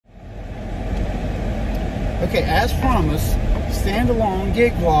Okay, as promised, standalone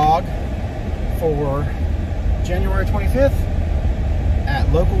gig vlog for January 25th at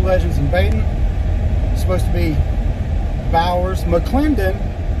Local Legends in Badin. It's supposed to be Bowers, McClendon,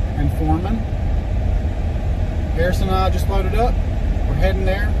 and Foreman. Harrison and I just loaded up. We're heading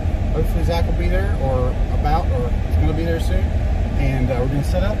there. Hopefully Zach will be there, or it's going to be there soon. And we're going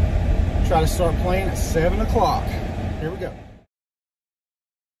to set up, try to start playing at 7 o'clock. Here we go.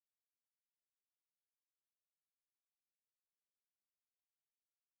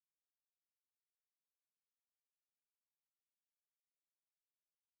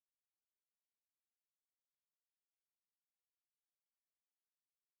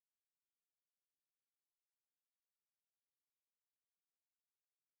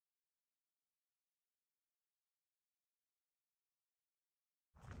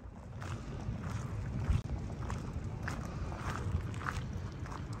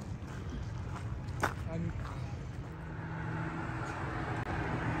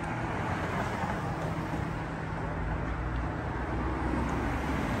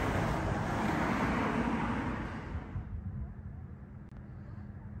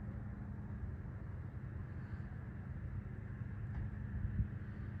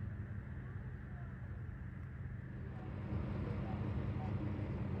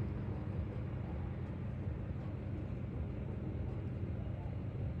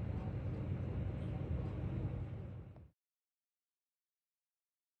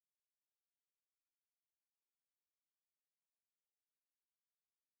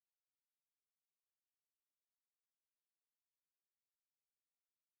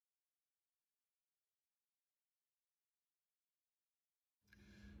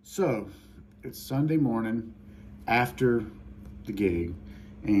 So, it's Sunday morning after the gig,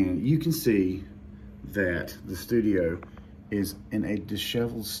 and you can see that the studio is in a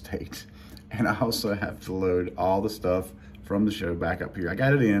disheveled state. And I also have to load all the stuff from the show back up here. I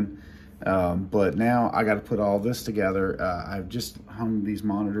got it in, but now I got to put all this together. I've just hung these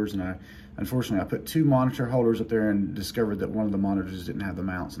monitors, and unfortunately I put 2 monitor holders up there and discovered that one of the monitors didn't have the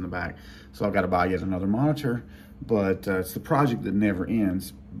mounts in the back. So I've got to buy yet another monitor, but it's the project that never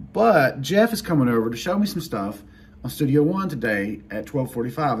ends. But Jeff is coming over to show me some stuff on Studio One today at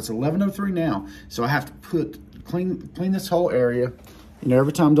 12:45. It's 11:03 now, so I have to clean this whole area. You know,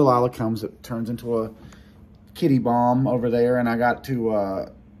 every time Delilah comes, it turns into a kitty bomb over there, and I got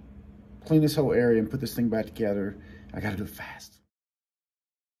to clean this whole area and put this thing back together. I got to do it fast.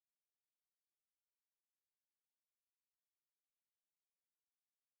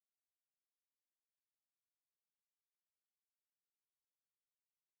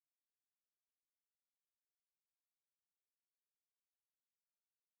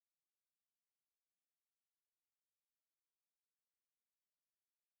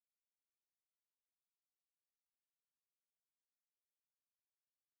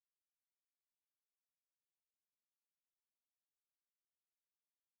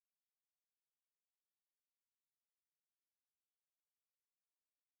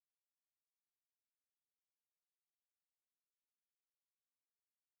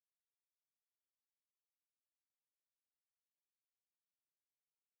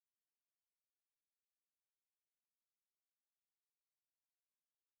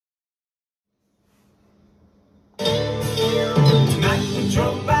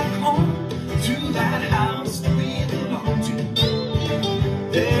 Drove back home to that house that we belong to.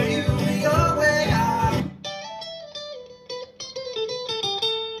 There you be your way out.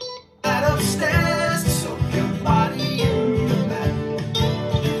 Right upstairs to soak your body in the bed.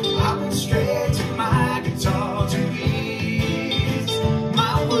 I went straight to my guitar to ease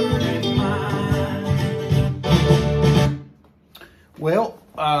my worried mind. Well,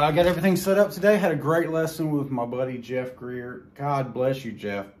 I got everything set up today. Had a great lesson with my buddy Jeff Greer. God bless you,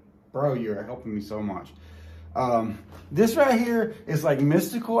 Jeff. Bro, you're helping me so much. This right here is like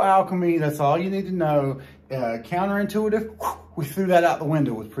mystical alchemy. That's all you need to know. Counterintuitive, we threw that out the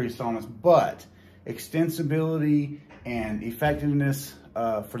window with PreSonus. But extensibility and effectiveness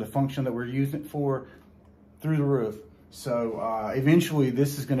for the function that we're using it for, through the roof. So eventually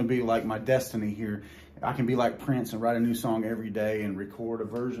this is going to be like my destiny here. I can be like Prince and write a new song every day and record a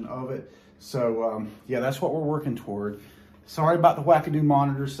version of it. So yeah, that's what we're working toward. Sorry about the wackadoo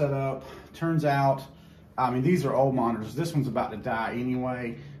monitor setup. Turns out, I mean, these are old monitors. This one's about to die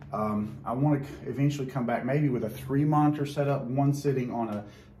anyway. I want to eventually come back maybe with a 3 monitor setup, 1 sitting on a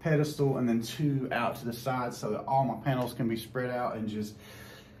pedestal and then 2 out to the side so that all my panels can be spread out and just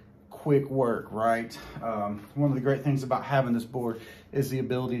quick work, right? One of the great things about having this board is the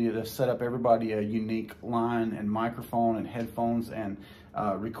ability to set up everybody a unique line and microphone and headphones, and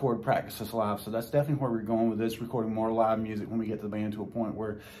record, practice this live. So that's definitely where we're going with this, recording more live music when we get the band to a point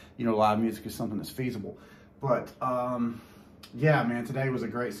where, you know, live music is something that's feasible. But yeah, man, today was a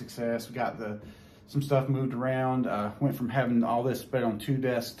great success. We got some stuff moved around, went from having all this spread on 2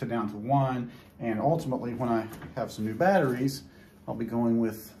 desks to down to 1. And ultimately, when I have some new batteries, I'll be going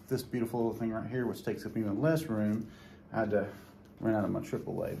with this beautiful little thing right here, which takes up even less room. I had to run out of my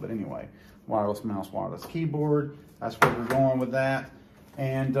AAA, but anyway, wireless mouse, wireless keyboard. That's where we're going with that.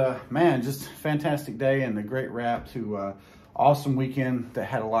 And man, just fantastic day and a great wrap to awesome weekend that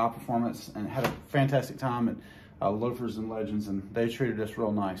had a live performance and had a fantastic time at Loafers and Legends, and they treated us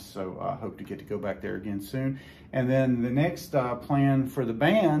real nice. So I hope to get to go back there again soon. And then the next plan for the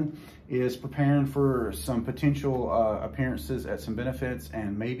band is preparing for some potential appearances at some benefits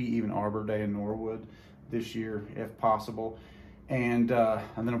and maybe even Arbor Day in Norwood this year, if possible. And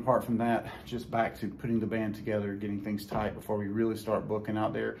then apart from that, just back to putting the band together, getting things tight before we really start booking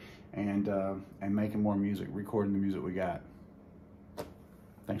out there and making more music, recording the music we got.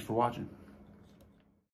 Thanks for watching.